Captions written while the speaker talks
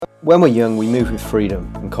When we're young, we move with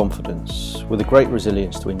freedom and confidence, with a great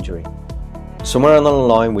resilience to injury. Somewhere along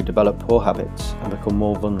the line, we develop poor habits and become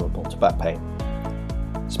more vulnerable to back pain.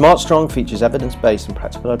 Smart Strong features evidence-based and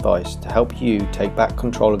practical advice to help you take back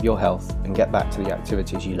control of your health and get back to the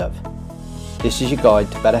activities you love. This is your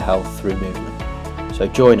guide to better health through movement. So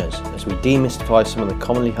join us as we demystify some of the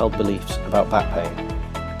commonly held beliefs about back pain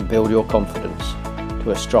and build your confidence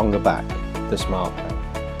to a stronger back the smart way.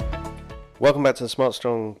 Welcome back to the Smart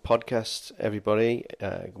Strong podcast, everybody.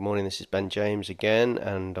 Good morning, this is Ben James again,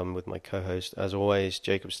 and I'm with my co-host, as always,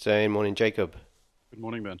 Jacob Stein. Morning, Jacob. Good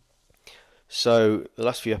morning, Ben. So, the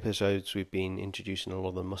last few episodes, we've been introducing a lot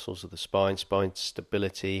of the muscles of the spine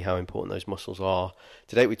stability, how important those muscles are.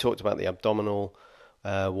 Today, we talked about the abdominal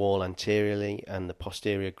wall anteriorly and the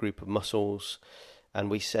posterior group of muscles, and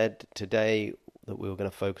we said today that we were going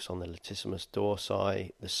to focus on the latissimus dorsi,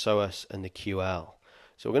 the psoas, and the QL.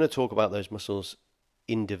 So we're going to talk about those muscles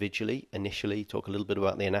individually, initially, talk a little bit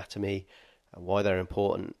about the anatomy, and why they're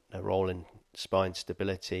important, their role in spine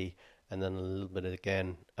stability, and then a little bit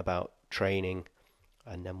again about training,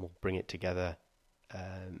 and then we'll bring it together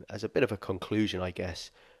as a bit of a conclusion, I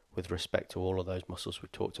guess, with respect to all of those muscles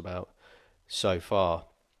we've talked about so far.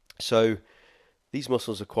 So these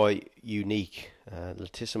muscles are quite unique,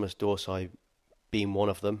 latissimus dorsi being one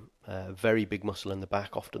of them, very big muscle in the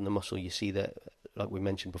back, often the muscle you see that, like we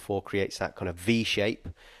mentioned before, creates that kind of V shape.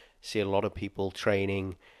 See a lot of people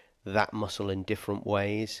training that muscle in different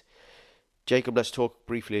ways. Jacob, let's talk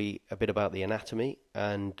briefly a bit about the anatomy,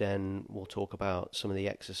 and then we'll talk about some of the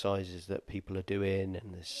exercises that people are doing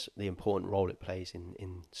and the important role it plays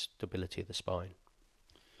in stability of the spine.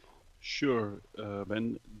 Sure,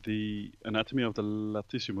 Ben. The anatomy of the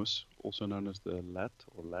latissimus, also known as the lat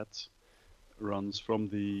or lats, runs from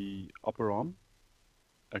the upper arm,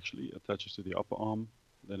 actually attaches to the upper arm,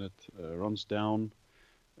 then it runs down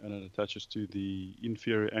and it attaches to the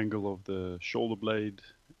inferior angle of the shoulder blade,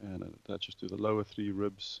 and it attaches to the lower three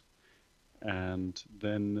ribs, and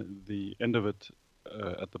then the end of it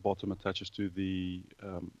at the bottom attaches to the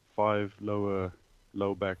 5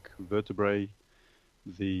 low back vertebrae,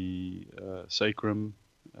 the sacrum,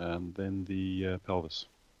 and then the pelvis.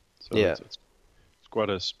 So Yeah. it's quite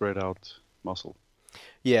a spread out muscle.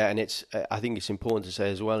 Yeah, and I think it's important to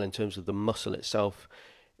say as well, in terms of the muscle itself,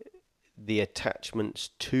 the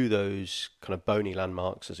attachments to those kind of bony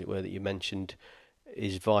landmarks, as it were, that you mentioned,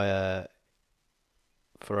 is via,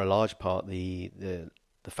 for a large part, the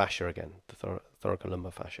fascia again, the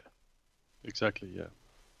thoracolumbar fascia. Exactly,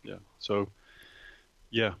 yeah. So,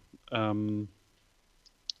 yeah,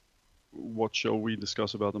 what shall we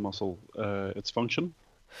discuss about the muscle? Its function?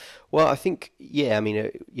 Well, I think, yeah, I mean,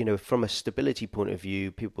 from a stability point of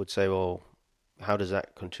view, people would say, well, how does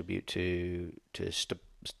that contribute to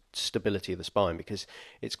stability of the spine? Because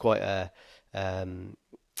it's quite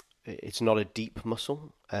it's not a deep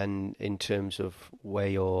muscle, and in terms of where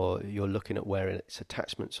you're looking at where its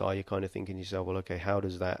attachments are, you're kind of thinking to yourself, well, okay, how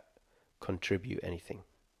does that contribute anything?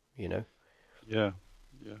 Yeah.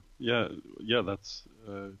 That's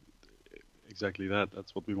exactly that.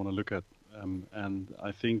 That's what we want to look at. And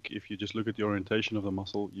I think if you just look at the orientation of the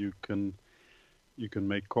muscle, you can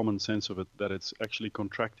make common sense of it, that it's actually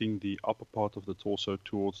contracting the upper part of the torso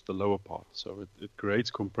towards the lower part. So it creates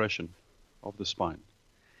compression of the spine,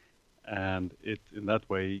 and it in that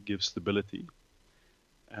way gives stability.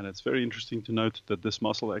 And it's very interesting to note that this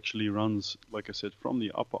muscle actually runs, like I said, from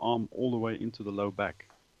the upper arm all the way into the low back.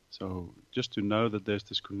 So just to know that there's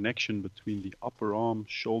this connection between the upper arm,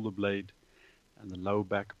 shoulder blade, and the low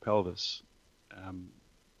back pelvis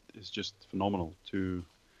is just phenomenal to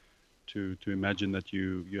imagine that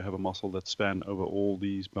you have a muscle that span over all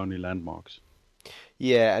these bony landmarks.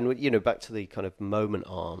 Yeah, and back to the kind of moment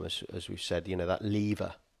arm, as we've said, that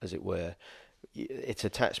lever, as it were, its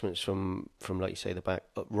attachments from like you say, the back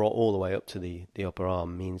all the way up to the upper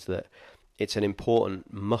arm means that it's an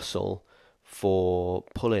important muscle for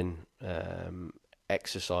pulling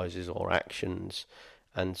exercises or actions.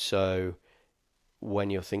 And so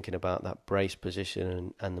when you're thinking about that brace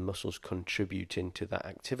position and the muscles contributing to that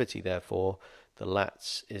activity, therefore, the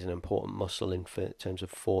lats is an important muscle in terms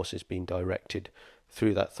of forces being directed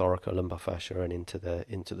through that thoracolumbar fascia and into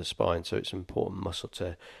the spine. So it's an important muscle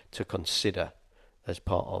to consider as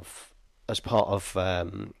part of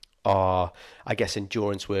our, I guess,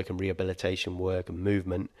 endurance work and rehabilitation work and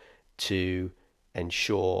movement to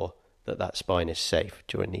ensure that spine is safe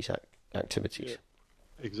during these activities. Yeah.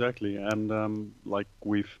 Exactly, and like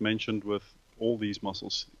we've mentioned with all these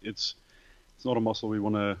muscles, it's not a muscle we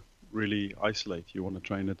want to really isolate. You want to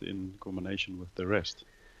train it in combination with the rest.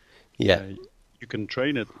 Yeah. You can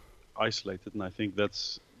train it isolated, and I think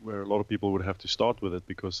that's where a lot of people would have to start with it,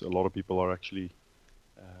 because a lot of people are actually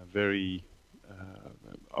very,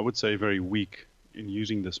 I would say, very weak in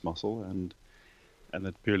using this muscle, and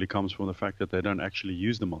that purely comes from the fact that they don't actually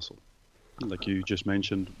use the muscle. Like you just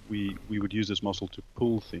mentioned, we would use this muscle to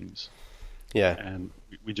pull things, Yeah. and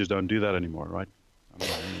we just don't do that anymore, right? I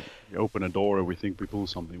mean, we open a door and we think we pull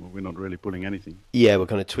something, but we're not really pulling anything. Yeah, we're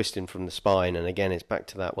kind of twisting from the spine, and again, it's back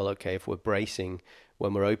to that. Well, okay, if we're bracing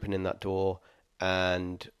when we're opening that door,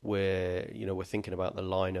 and we're thinking about the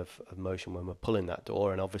line of motion when we're pulling that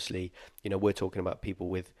door, and obviously, we're talking about people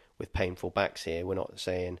with painful backs here. We're not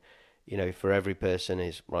saying, for every person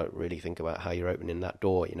is right. Really think about how you're opening that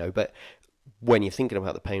door, But when you're thinking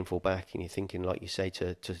about the painful back, and you're thinking, like you say,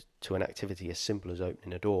 to an activity as simple as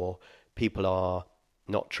opening a door, people are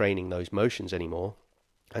not training those motions anymore.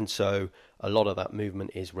 And so a lot of that movement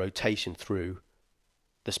is rotation through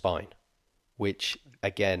the spine, which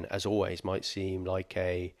again, as always, might seem like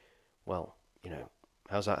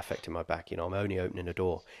how's that affecting my back? I'm only opening a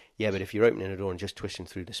door. Yeah, but if you're opening a door and just twisting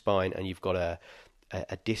through the spine, and you've got a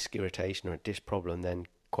disc irritation or a disc problem, then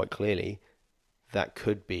quite clearly that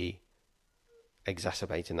could be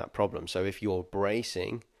exacerbating that problem. So if you're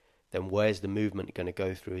bracing, then where's the movement going to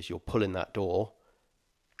go through as you're pulling that door?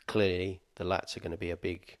 Clearly, the lats are going to be a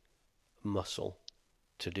big muscle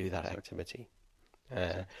to do that activity.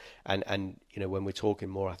 And when we're talking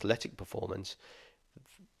more athletic performance,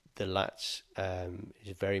 the lats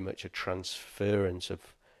is very much a transference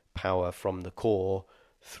of power from the core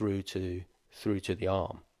through to the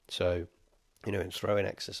arm. So, in throwing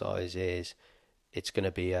exercises, it's going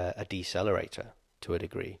to be a decelerator to a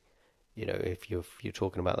degree. If you're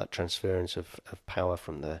talking about that transference of power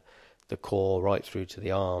from the core right through to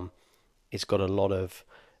the arm, it's got a lot of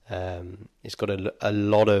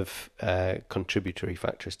contributory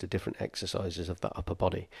factors to different exercises of that upper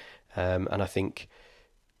body, and I think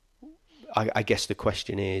I guess the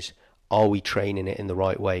question is, are we training it in the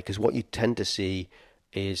right way? Because what you tend to see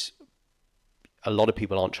is a lot of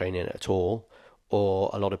people aren't training it at all, or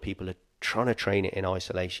a lot of people are trying to train it in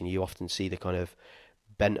isolation. You often see the kind of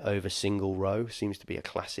bent over single row seems to be a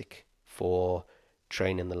classic for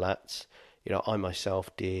training the lats. I myself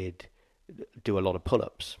do a lot of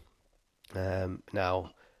pull-ups.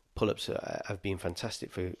 Now, pull-ups have been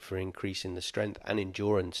fantastic for increasing the strength and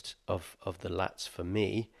endurance of the lats for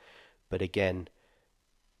me. But again,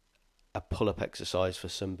 a pull-up exercise for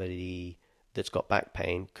somebody that's got back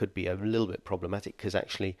pain could be a little bit problematic, because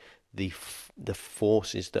actually the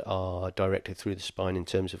forces that are directed through the spine in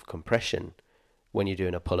terms of compression when you're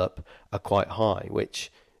doing a pull-up are quite high,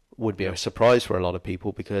 which would be a surprise for a lot of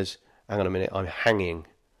people, because, hang on a minute, I'm hanging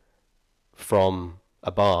from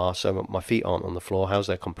a bar, so my feet aren't on the floor. How's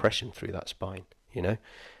there compression through that spine,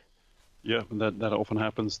 Yeah, that often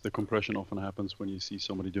happens. The compression often happens when you see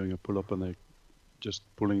somebody doing a pull-up and they're just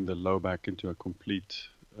pulling the low back into a complete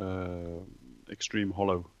extreme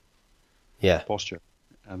hollow posture.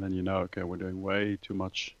 And then okay, we're doing way too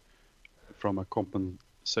much from a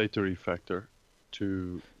compensatory factor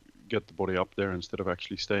to get the body up there, instead of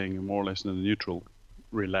actually staying more or less in the neutral,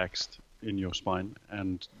 relaxed in your spine,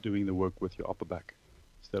 and doing the work with your upper back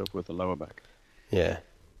instead of with the lower back. Yeah.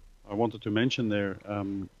 I wanted to mention there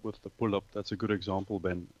with the pull-up, that's a good example,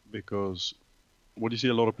 Ben, because what you see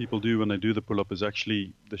a lot of people do when they do the pull-up is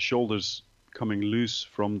actually the shoulders coming loose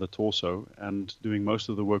from the torso and doing most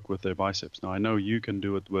of the work with their biceps. Now, I know you can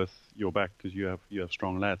do it with your back because you have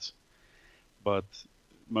strong lats, but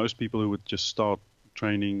most people who would just start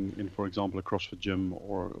training in, for example, a CrossFit gym,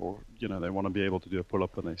 or they want to be able to do a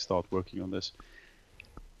pull-up and they start working on this.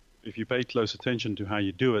 If you pay close attention to how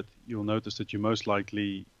you do it, you'll notice that you most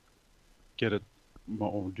likely get it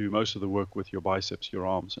or do most of the work with your biceps, your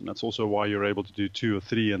arms, and that's also why you're able to do 2 or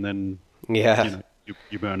 3 and then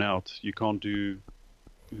you burn out. You can't do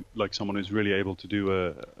like someone who's really able to do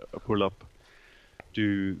a pull-up,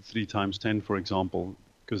 do 3 times 10, for example,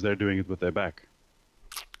 because they're doing it with their back.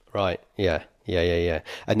 Right. Yeah.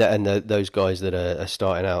 And those guys that are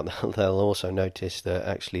starting out, they'll also notice that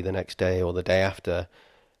actually the next day or the day after,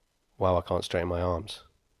 wow, I can't straighten my arms.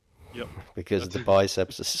 Yep. Because the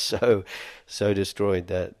biceps are so destroyed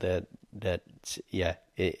that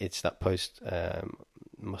it's that post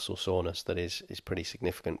muscle soreness that is pretty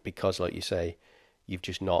significant, because, like you say, you've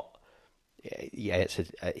just not. Yeah,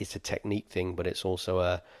 it's a technique thing, but it's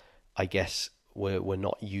also I guess we're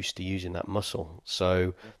not used to using that muscle,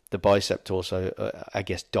 so the bicep also I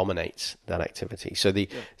guess dominates that activity.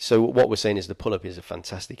 So what we're saying is the pull-up is a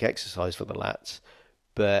fantastic exercise for the lats,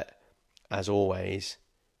 but as always,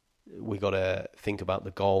 we got to think about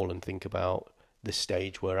the goal and think about the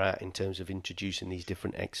stage we're at in terms of introducing these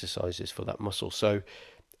different exercises for that muscle. So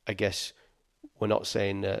I guess we're not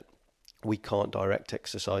saying that we can't direct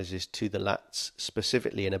exercises to the lats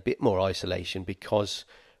specifically in a bit more isolation, because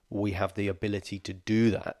we have the ability to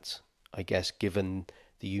do that, I guess, given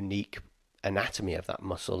the unique anatomy of that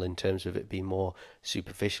muscle, in terms of it being more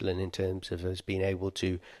superficial and in terms of us being able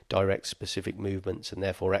to direct specific movements and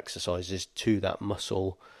therefore exercises to that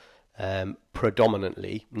muscle,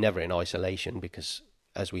 predominantly, never in isolation, because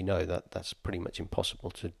as we know that's pretty much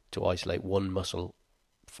impossible to isolate one muscle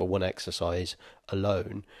for one exercise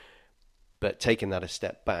alone. But taking that a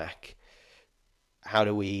step back, how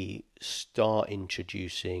do we start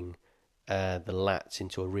introducing the lats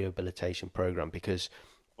into a rehabilitation program? Because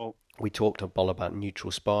we talked about neutral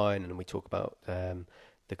spine, and we talk about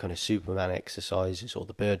the kind of Superman exercises or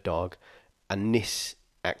the bird dog, and this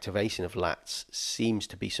activation of lats seems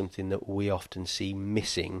to be something that we often see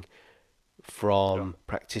missing from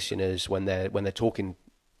practitioners when they're talking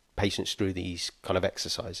patients through these kind of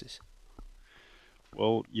exercises.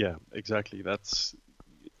 Well, yeah, exactly. That's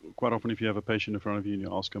quite often if you have a patient in front of you and you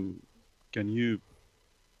ask them, can you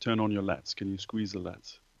turn on your lats? Can you squeeze the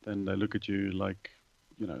lats? Then they look at you like,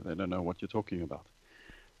 they don't know what you're talking about.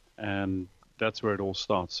 And that's where it all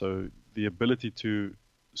starts. So the ability to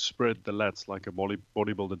spread the lats like a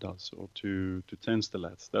bodybuilder does, or to tense the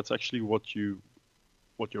lats, that's actually what you're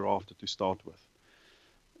after to start with.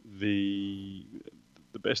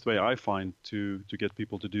 The best way I find to get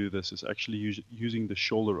people to do this is actually using the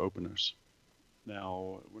shoulder openers.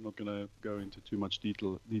 Now, we're not going to go into too much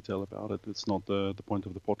detail about it. It's not the point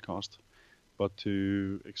of the podcast. But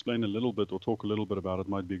to explain a little bit or talk a little bit about it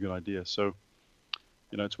might be a good idea. So,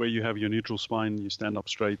 it's where you have your neutral spine, you stand up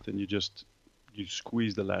straight, and you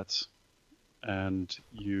squeeze the lats, and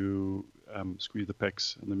you squeeze the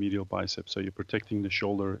pecs and the medial biceps. So you're protecting the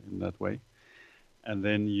shoulder in that way. And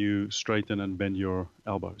then you straighten and bend your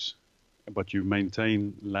elbows, but you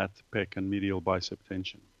maintain lat, pec, and medial bicep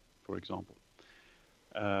tension, for example.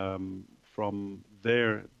 From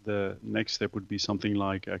there, the next step would be something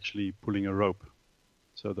like actually pulling a rope.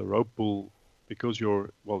 So the rope pull, because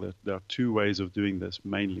there are two ways of doing this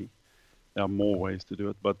mainly. There are more ways to do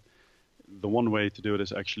it, but the one way to do it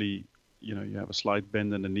is actually, you have a slight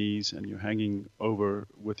bend in the knees and you're hanging over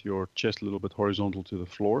with your chest a little bit horizontal to the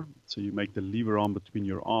floor. So you make the lever arm between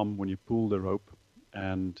your arm when you pull the rope,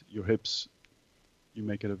 and your hips, you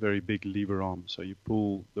make it a very big lever arm. So you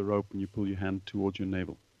pull the rope and you pull your hand towards your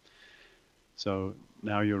navel. So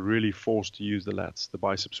now you're really forced to use the lats. The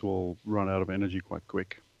biceps will run out of energy quite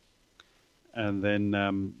quick. And then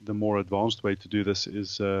the more advanced way to do this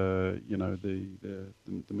is, the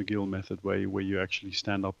McGill method way, where you actually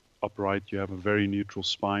stand upright. You have a very neutral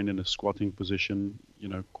spine in a squatting position,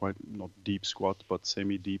 quite not deep squat, but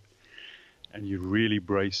semi-deep. And you really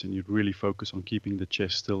brace and you really focus on keeping the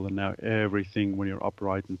chest still. And now everything, when you're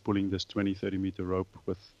upright and pulling this 20, 30 meter rope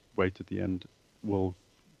with weight at the end, will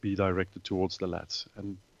be directed towards the lats.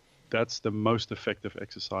 And that's the most effective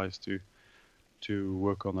exercise to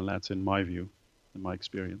work on the lats, in my view, in my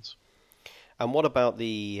experience. And what about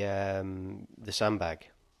the sandbag?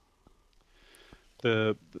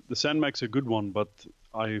 The sandbag's a good one, but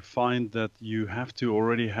I find that you have to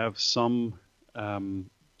already have some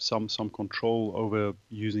control over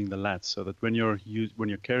using the lats, so that when you're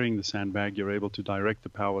carrying the sandbag, you're able to direct the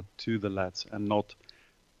power to the lats and not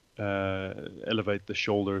elevate the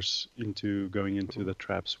shoulders into going into the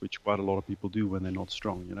traps, which quite a lot of people do when they're not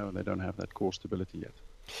strong. They don't have that core stability yet.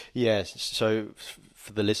 Yes. So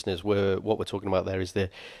for the listeners, what we're talking about there is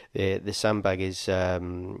the sandbag is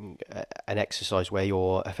an exercise where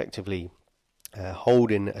you're effectively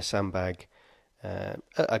holding a sandbag,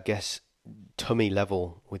 I guess, tummy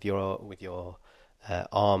level with your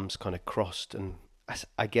arms kind of crossed, and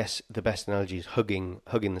I guess the best analogy is hugging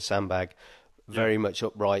the sandbag very much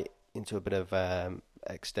upright into a bit of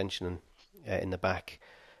extension in the back,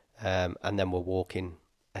 and then we're walking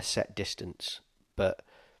a set distance. But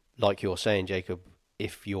like you're saying, Jacob,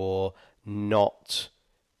 if you're not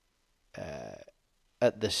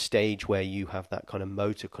at the stage where you have that kind of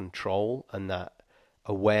motor control and that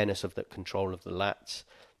awareness of that control of the lats,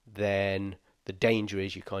 then the danger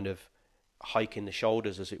is you kind of hiking the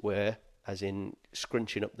shoulders, as it were, as in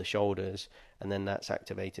scrunching up the shoulders, and then that's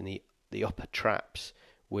activating the upper traps,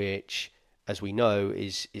 which, as we know,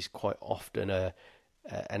 is quite often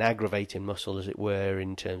an aggravating muscle, as it were,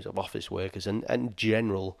 in terms of office workers and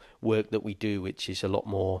general work that we do, which is a lot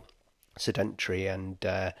more sedentary and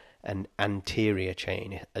an anterior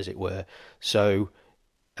chain, as it were. So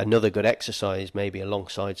another good exercise maybe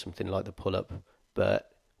alongside something like the pull-up, but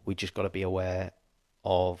we just got to be aware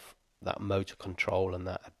of that motor control and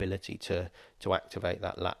that ability to activate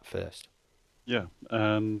that lat first. Yeah,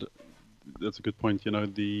 and that's a good point. You know,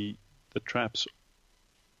 the traps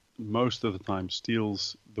most of the time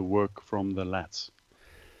steals the work from the lats.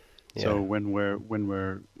 Yeah, So when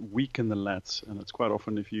we're weak in the lats, and it's quite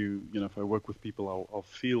often if I work with people, I'll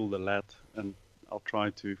feel the lat and I'll try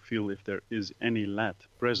to feel if there is any lat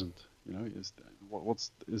present. You know,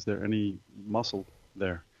 is there any muscle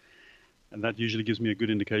there? And that usually gives me a good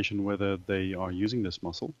indication whether they are using this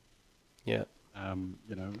muscle, yeah, and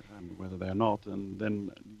whether they are not. And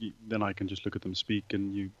then I can just look at them speak,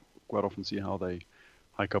 and you quite often see how they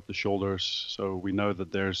hike up the shoulders. So we know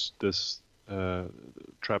that there's this uh,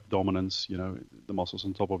 trap dominance. You know, the muscles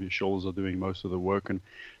on top of your shoulders are doing most of the work, and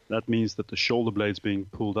that means that the shoulder blade's being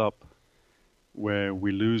pulled up, where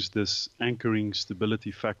we lose this anchoring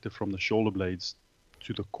stability factor from the shoulder blades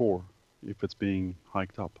to the core if it's being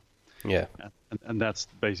hiked up. yeah. And that's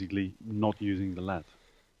basically not using the lat.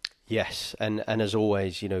 Yes, and as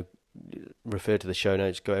always, refer to the show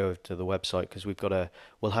notes, go over to the website because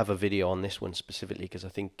we'll have a video on this one specifically because I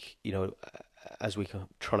think, as we are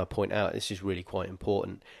trying to point out, this is really quite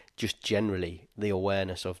important. Just generally the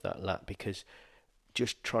awareness of that lat because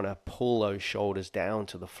just trying to pull those shoulders down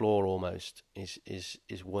to the floor almost is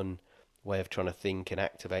one way of trying to think and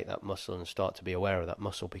activate that muscle and start to be aware of that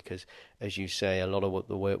muscle because, as you say, a lot of what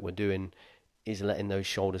the work we're doing is letting those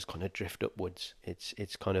shoulders kind of drift upwards.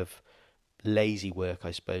 It's kind of lazy work,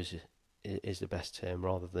 I suppose, is the best term,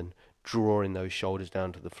 rather than drawing those shoulders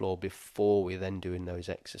down to the floor before we're then doing those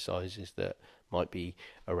exercises that might be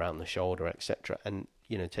around the shoulder, etc. And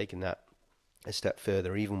taking that a step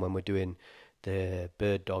further, even when we're doing the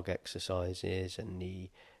bird dog exercises and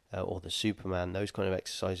the or the Superman, those kind of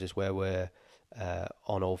exercises where we're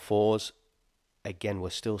on all fours, again, we're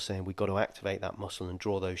still saying we've got to activate that muscle and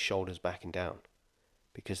draw those shoulders back and down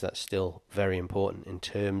because that's still very important in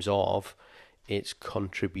terms of its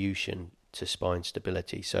contribution to spine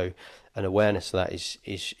stability. So an awareness of that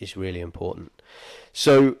is really important.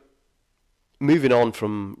 So moving on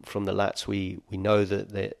from the lats, we know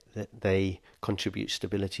that they contribute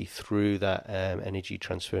stability through that energy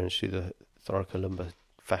transference through the thoracolumbar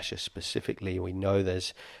fascia specifically. We know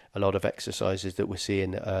there's a lot of exercises that we're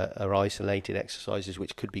seeing are isolated exercises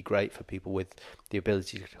which could be great for people with the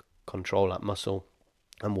ability to control that muscle,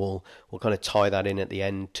 and we'll kind of tie that in at the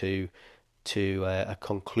end to a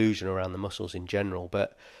conclusion around the muscles in general.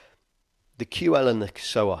 But the QL and the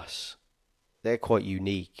psoas, they're quite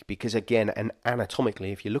unique because again, and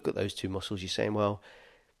anatomically, if you look at those two muscles, you're saying, well,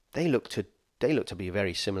 they look to be a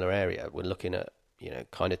very similar area. We're looking at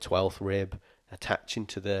kind of 12th rib attaching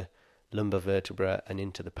to the lumbar vertebra and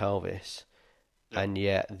into the pelvis, Yeah. and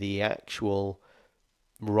yet the actual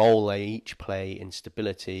role they each play in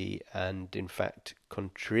stability and in fact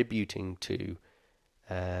contributing to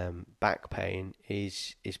back pain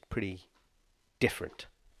is pretty different,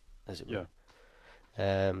 as it were.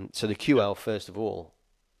 Yeah. So the Yeah. QL, first of all,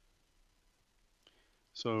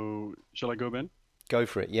 So shall I go, Ben? go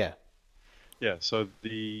for it. Yeah, Yeah. So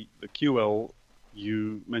the QL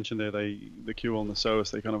you mentioned there, the QL and the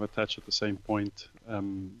psoas, they kind of attach at the same point.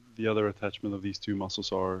 The other attachment of these two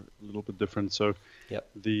muscles are a little bit different. So yep,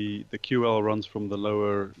 the QL runs from the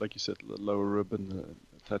lower, like you said, the lower rib and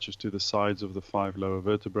attaches to the sides of the 5 lower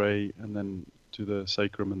vertebrae and then to the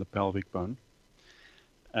sacrum and the pelvic bone.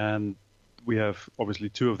 And we have obviously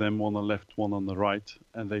two of them, one on the left, one on the right,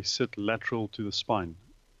 and they sit lateral to the spine.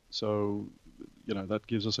 So, that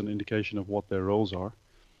gives us an indication of what their roles are.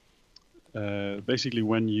 Basically,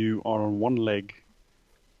 when you are on one leg,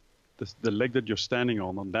 the leg that you're standing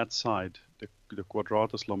on that side, the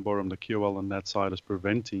quadratus lumborum, the QL on that side is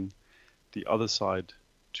preventing the other side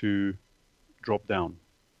to drop down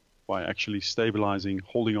by actually stabilizing,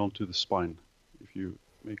 holding on to the spine, if you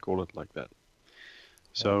may call it like that.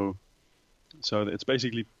 So, so it's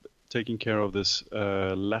basically taking care of this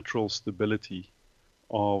lateral stability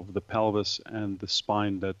of the pelvis and the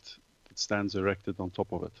spine that stands erected on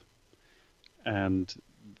top of it. And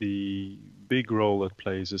the big role it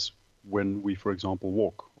plays is when we, for example,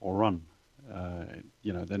 walk or run.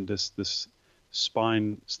 Then this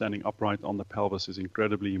spine standing upright on the pelvis is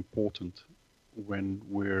incredibly important when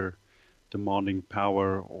we're demanding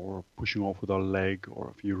power or pushing off with our leg,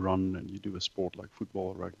 or if you run and you do a sport like football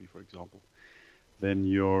or rugby, for example, then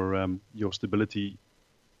your stability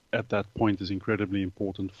at that point is incredibly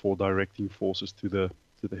important for directing forces to the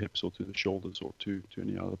hips or to the shoulders or to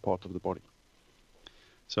any other part of the body.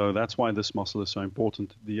 So that's why this muscle is so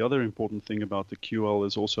important. The other important thing about the QL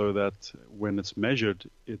is also that when it's measured,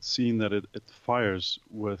 it's seen that it fires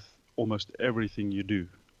with almost everything you do,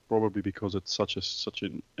 probably because it's such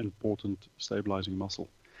an important stabilizing muscle.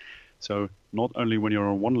 So not only when you're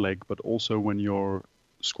on one leg, but also when you're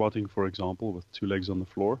squatting, for example, with two legs on the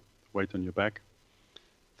floor, weight on your back,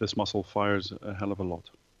 this muscle fires a hell of a lot.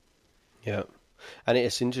 Yeah. And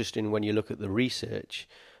it's interesting when you look at the research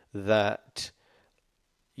that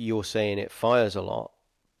you're saying it fires a lot,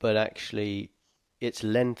 but actually its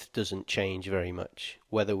length doesn't change very much.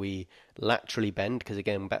 Whether we laterally bend, because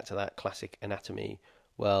again, back to that classic anatomy,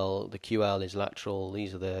 well, the QL is lateral.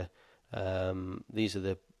 These are the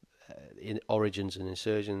origins and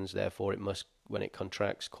insertions. Therefore, it must, when it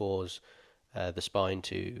contracts, cause the spine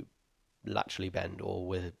to laterally bend or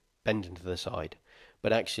with bending to the side.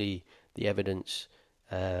 But actually, the evidence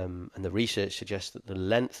and the research suggests that the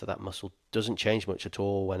length of that muscle doesn't change much at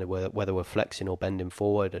all whether we're flexing or bending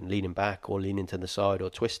forward and leaning back or leaning to the side or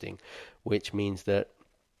twisting, which means that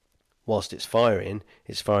whilst it's firing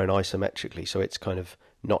isometrically, so it's kind of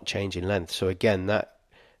not changing length. So again,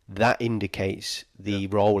 that indicates the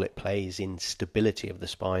role it plays in stability of the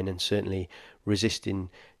spine and certainly resisting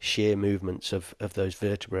shear movements of those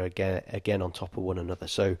vertebrae again on top of one another.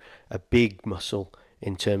 So a big muscle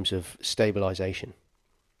in terms of stabilization.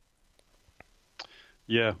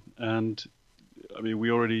 Yeah, and I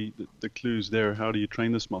mean, the clues there. How do you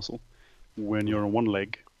train this muscle? When you're on one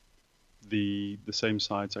leg, the same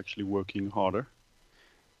side's actually working harder.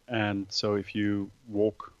 And so if you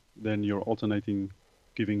walk, then you're alternating,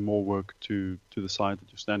 giving more work to the side that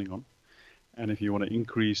you're standing on. And if you want to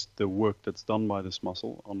increase the work that's done by this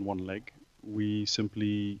muscle on one leg, we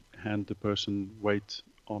simply hand the person weight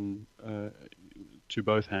on to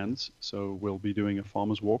both hands. So we'll be doing a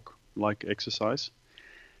farmer's walk like exercise.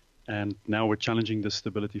 And now we're challenging the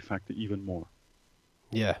stability factor even more.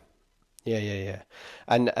 Yeah.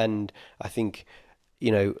 And I think,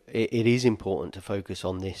 it is important to focus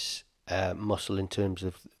on this muscle in terms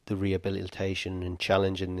of the rehabilitation and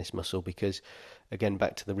challenging this muscle because, again,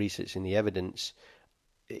 back to the research and the evidence,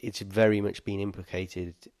 it's very much been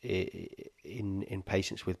implicated in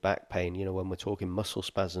patients with back pain. When we're talking muscle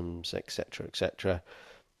spasms, etc.,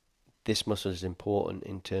 this muscle is important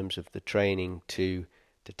in terms of the training to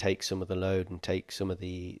take some of the load and take some of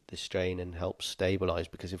the strain and help stabilize,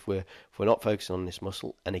 because if we're not focusing on this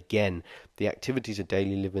muscle, and again, the activities of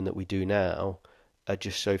daily living that we do now are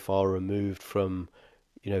just so far removed from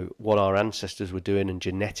what our ancestors were doing and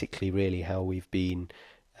genetically really how we've been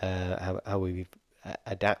how we've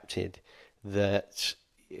adapted, that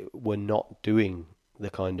we're not doing the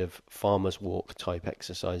kind of farmer's walk type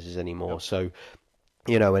exercises anymore. Yep. So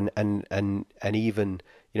and even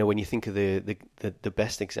when you think of the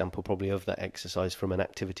best example probably of that exercise from an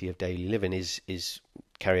activity of daily living is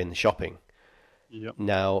carrying the shopping. Yep.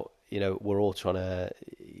 Now, we're all trying to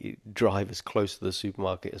drive as close to the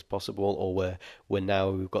supermarket as possible, or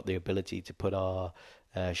we've got the ability to put our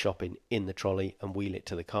shopping in the trolley and wheel it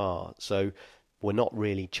to the car. So we're not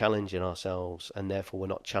really challenging ourselves, and therefore we're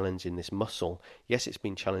not challenging this muscle. Yes, it's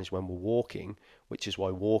been challenged when we're walking, which is why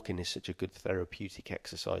walking is such a good therapeutic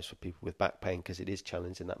exercise for people with back pain, because it is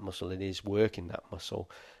challenging that muscle, it is working that muscle,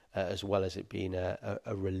 as well as it being a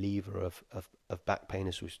reliever of back pain,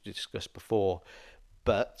 as we've discussed before.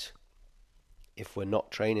 But if we're not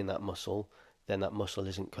training that muscle, then that muscle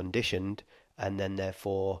isn't conditioned, and then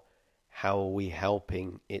therefore how are we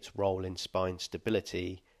helping its role in spine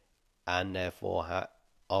stability, and therefore how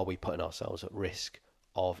are we putting ourselves at risk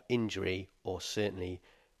of injury, or certainly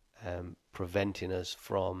preventing us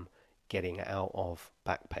from getting out of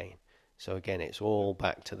back pain. So again, it's all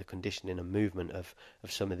back to the conditioning and movement of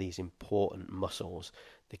some of these important muscles,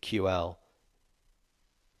 the QL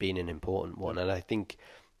being an important one. And I think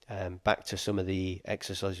back to some of the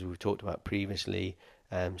exercises we've talked about previously,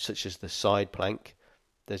 such as the side plank,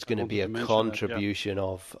 there's going to be a contribution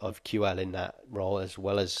of QL in that role, as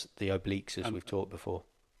well as the obliques, as we've talked before.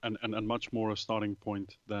 And much more a starting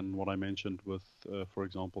point than what I mentioned with, for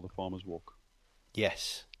example, the farmer's walk.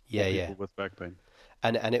 Yes. For people with back pain.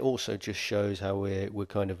 And it also just shows how we're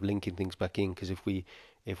kind of linking things back in, because if we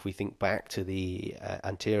think back to the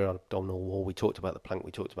anterior abdominal wall, we talked about the plank,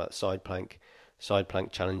 we talked about the side plank. Side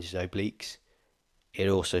plank challenges obliques. It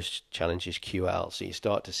also challenges QL. So you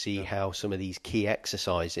start to see how some of these key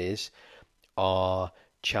exercises are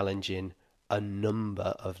challenging a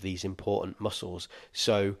number of these important muscles.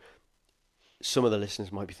 So some of the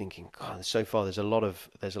listeners might be thinking, God, so far there's a lot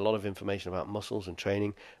of information about muscles and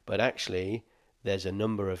training, but actually there's a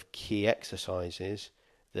number of key exercises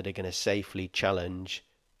that are going to safely challenge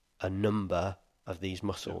a number of these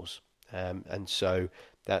muscles. And so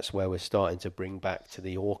that's where we're starting to bring back to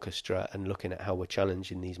the orchestra and looking at how we're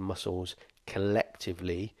challenging these muscles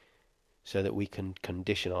collectively so that we can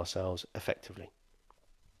condition ourselves effectively.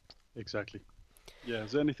 Exactly. Yeah.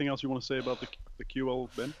 Is there anything else you want to say about the QL,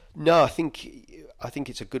 Ben? No, I think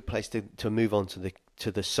it's a good place to move on to the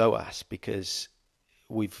psoas, because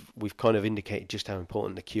we've kind of indicated just how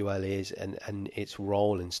important the QL is and its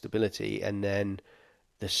role in stability, and then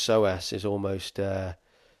the psoas is almost the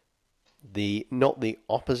not the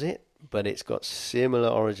opposite, but it's got similar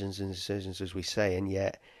origins and decisions as we say, and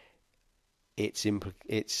yet its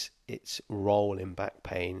role in back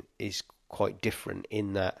pain is quite different,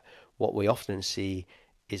 in that what we often see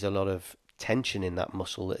is a lot of tension in that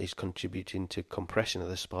muscle that is contributing to compression of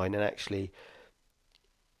the spine, and actually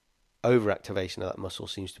overactivation of that muscle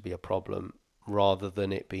seems to be a problem, rather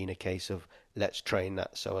than it being a case of let's train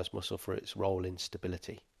that psoas muscle for its role in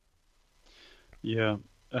stability. Yeah.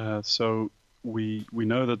 So we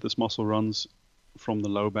know that this muscle runs from the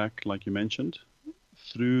low back, like you mentioned,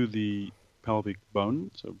 through the pelvic bone,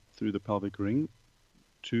 so through the pelvic ring,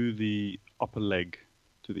 to the upper leg,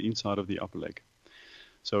 to the inside of the upper leg.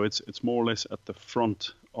 So it's more or less at the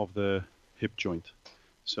front of the hip joint.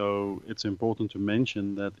 So it's important to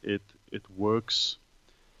mention that it works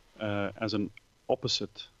as an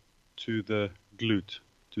opposite to the glute,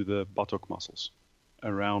 to the buttock muscles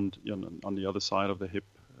around, on the other side of the hip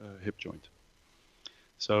joint.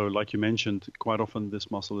 So like you mentioned, quite often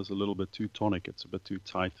this muscle is a little bit too tonic, it's a bit too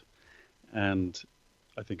tight. And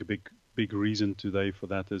I think a big reason today for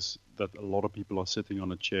that is that a lot of people are sitting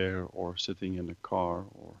on a chair or sitting in a car,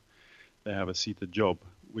 or they have a seated job,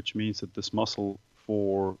 which means that this muscle,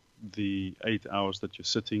 for the 8 hours that you're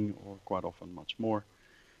sitting, or quite often much more,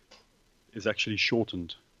 is actually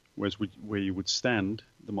shortened. Whereas where you would stand,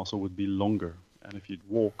 the muscle would be longer. And if you'd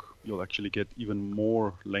walk, you'll actually get even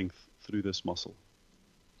more length through this muscle.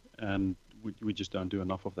 And we just don't do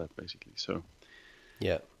enough of that, basically. So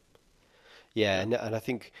Yeah. Yeah, and I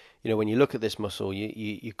think, when you look at this muscle,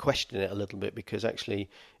 you question it a little bit, because actually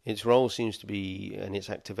its role seems to be, and its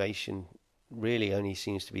activation really only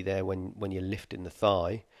seems to be there when you're lifting the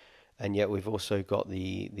thigh, and yet we've also got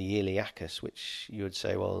the iliacus, which you would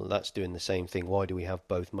say, well, that's doing the same thing. Why do we have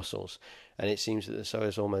both muscles? And it seems that the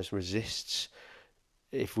psoas almost resists.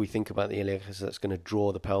 If we think about the iliacus, that's going to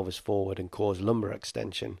draw the pelvis forward and cause lumbar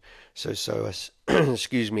extension. So psoas,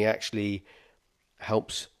 excuse me, actually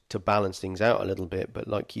helps to balance things out a little bit. But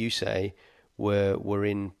like you say, we're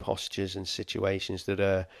in postures and situations that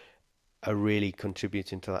are really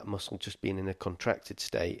contributing to that muscle just being in a contracted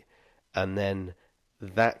state, and then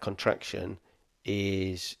that contraction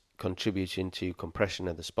is contributing to compression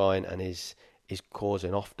of the spine, and is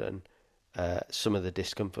causing often some of the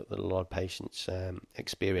discomfort that a lot of patients yeah,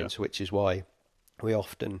 experience, which is why we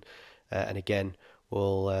often, and again,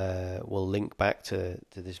 we'll link back to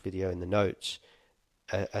this video in the notes.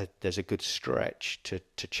 There's a good stretch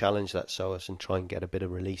to challenge that psoas and try and get a bit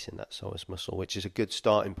of release in that psoas muscle, which is a good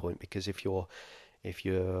starting point, because if you're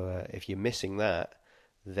missing that,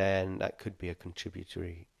 then that could be a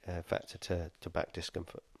contributory factor to back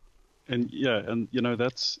discomfort. and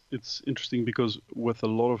it's interesting, because with a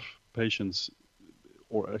lot of patients,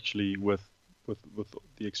 or actually with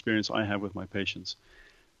the experience I have with my patients,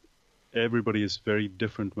 everybody is very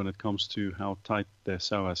different when it comes to how tight their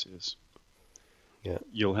psoas is. Yeah.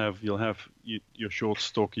 You'll have your short,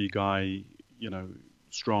 stocky guy,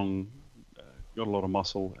 strong, got a lot of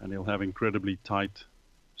muscle, and he'll have incredibly tight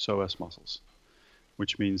psoas muscles,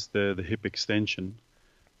 which means the hip extension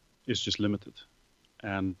is just limited.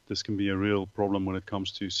 And this can be a real problem when it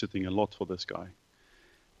comes to sitting a lot for this guy.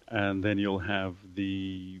 And then you'll have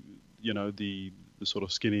the sort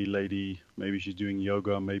of skinny lady, maybe she's doing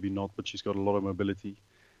yoga, maybe not, but she's got a lot of mobility,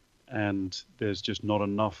 and there's just not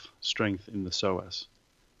enough strength in the psoas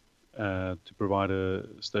to provide a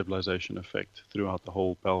stabilization effect throughout the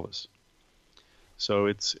whole pelvis. So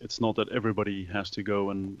it's not that everybody has to go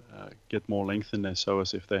and get more length in their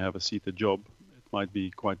psoas if they have a seated job. It might be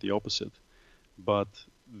quite the opposite. But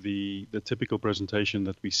the typical presentation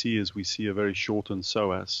that we see is we see a very shortened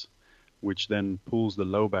psoas, which then pulls the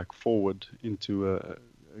low back forward into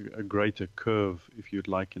a greater curve, if you'd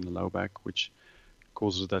like, in the low back, which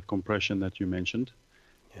causes that compression that you mentioned.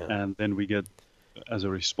 Yeah. And then we get, as a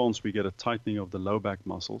response, we get a tightening of the low back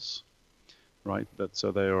muscles, right?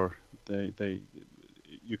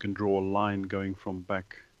 You can draw a line going from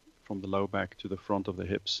the low back to the front of the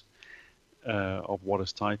hips of what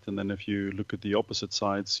is tight. And then if you look at the opposite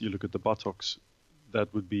sides, you look at the buttocks,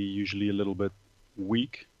 that would be usually a little bit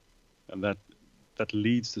weak, and that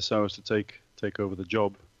leads the psoas to take over the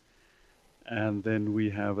job. And then we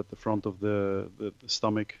have at the front of the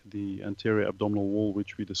stomach, the anterior abdominal wall,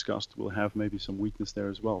 which we discussed, will have maybe some weakness there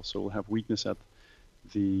as well. So we'll have weakness at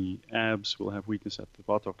the abs, we'll have weakness at the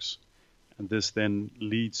buttocks. And this then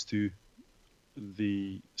leads to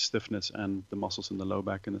the stiffness and the muscles in the low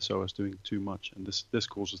back and the psoas doing too much, and this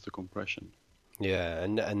causes the compression. Yeah,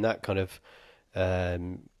 and that kind of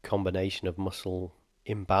combination of muscle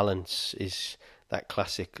imbalance is that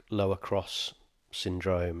classic lower cross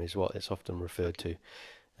syndrome, is what it's often referred to.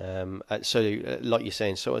 Like you're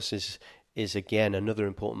saying, psoas is again another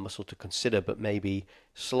important muscle to consider, but maybe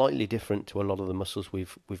slightly different to a lot of the muscles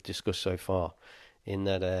we've discussed so far, in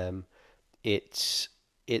that its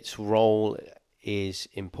role is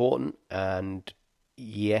important, and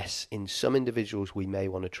yes, in some individuals we may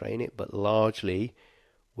want to train it, but largely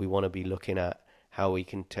we want to be looking at how we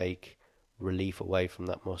can take relief away from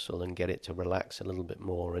that muscle and get it to relax a little bit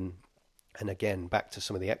more. And again, back to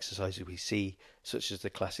some of the exercises we see, such as the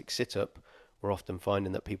classic sit-up, we're often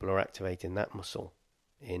finding that people are activating that muscle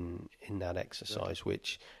in that exercise,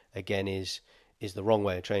 which again is the wrong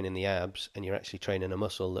way of training the abs, and you're actually training a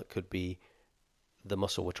muscle that could be the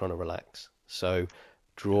muscle we're trying to relax. So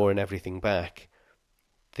drawing everything back,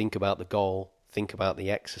 think about the goal, think about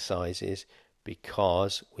the exercises,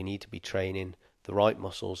 because we need to be training the right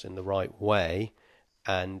muscles in the right way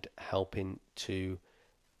and helping to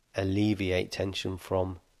alleviate tension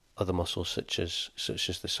from other muscles such as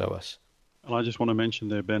the psoas. And I just want to mention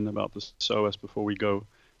there, Ben, about the psoas before we go,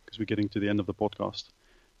 because we're getting to the end of the podcast.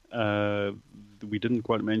 We didn't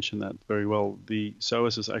quite mention that very well. The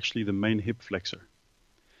psoas is actually the main hip flexor.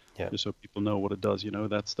 Yeah. Just so people know what it does.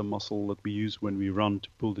 That's the muscle that we use when we run to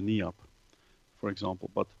pull the knee up, for example.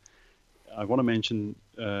 But I want to mention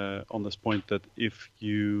on this point that if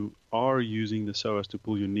you are using the psoas to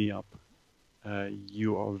pull your knee up,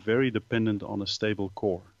 you are very dependent on a stable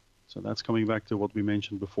core. So that's coming back to what we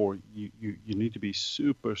mentioned before. You need to be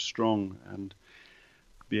super strong and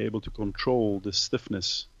be able to control the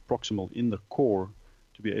stiffness proximal in the core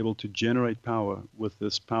to be able to generate power with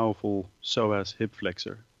this powerful psoas hip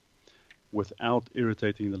flexor without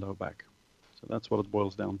irritating the low back. So that's what it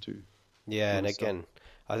boils down to. Yeah, and again,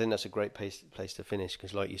 I think that's a great place to finish,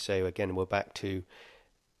 because like you say, again, we're back to,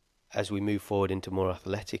 as we move forward into more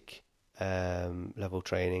athletic level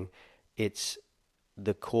training, it's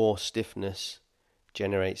the core stiffness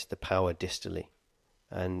generates the power distally,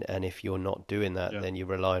 and if you're not doing that, then you're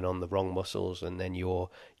relying on the wrong muscles, and then you're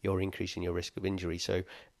increasing your risk of injury. So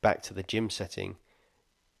back to the gym setting,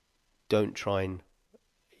 don't try and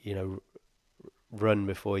run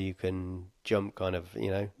before you can jump, kind of.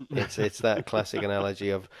 It's that classic analogy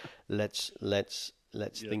of let's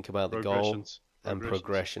think about the goal and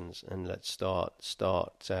progressions, and let's start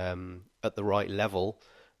at the right level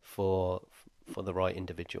for the right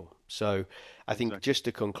individual. So I think just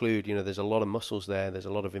to conclude, there's a lot of muscles there's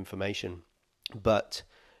a lot of information, but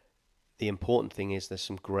the important thing is there's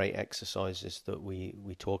some great exercises that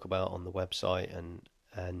we talk about on the website,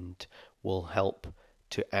 and will help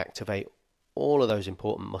to activate all of those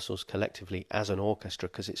important muscles collectively as an orchestra,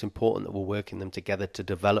 because it's important that we're working them together to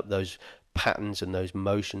develop those patterns and those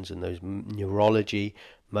motions and those neurology,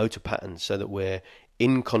 motor patterns, so that we're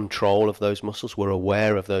in control of those muscles, we're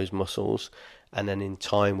aware of those muscles, and then in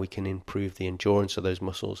time we can improve the endurance of those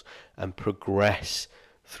muscles and progress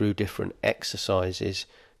through different exercises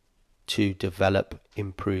to develop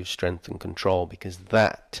improved strength and control, because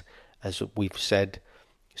that, as we've said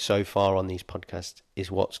so far on these podcasts, is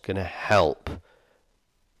what's going to help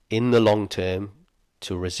in the long term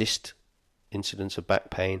to resist incidents of back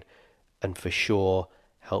pain, and for sure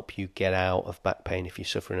help you get out of back pain if you're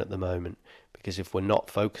suffering at the moment. Because if we're not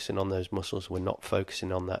focusing on those muscles, we're not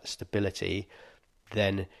focusing on that stability,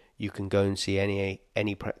 then you can go and see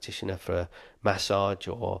any practitioner for massage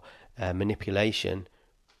or manipulation.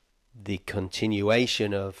 The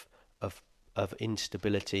continuation of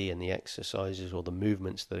instability and the exercises or the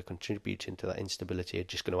movements that are contributing to that instability are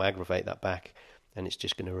just going to aggravate that back, and it's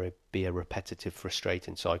just going to be a repetitive,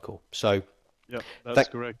 frustrating cycle. So, yeah, that's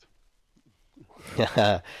correct.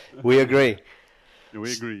 We agree.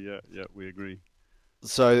 We agree. Yeah, we agree.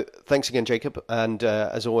 So thanks again, Jacob. And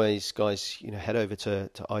as always, guys, head over to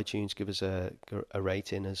iTunes, give us a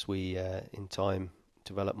rating as we, in time,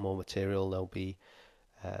 develop more material. There'll be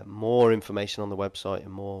more information on the website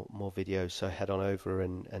and more videos. So head on over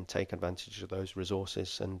and take advantage of those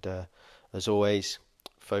resources. And as always,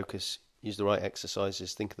 focus, use the right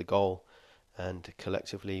exercises, think of the goal, and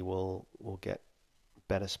collectively we'll get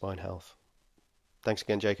better spine health. Thanks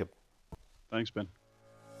again, Jacob. Thanks, Ben.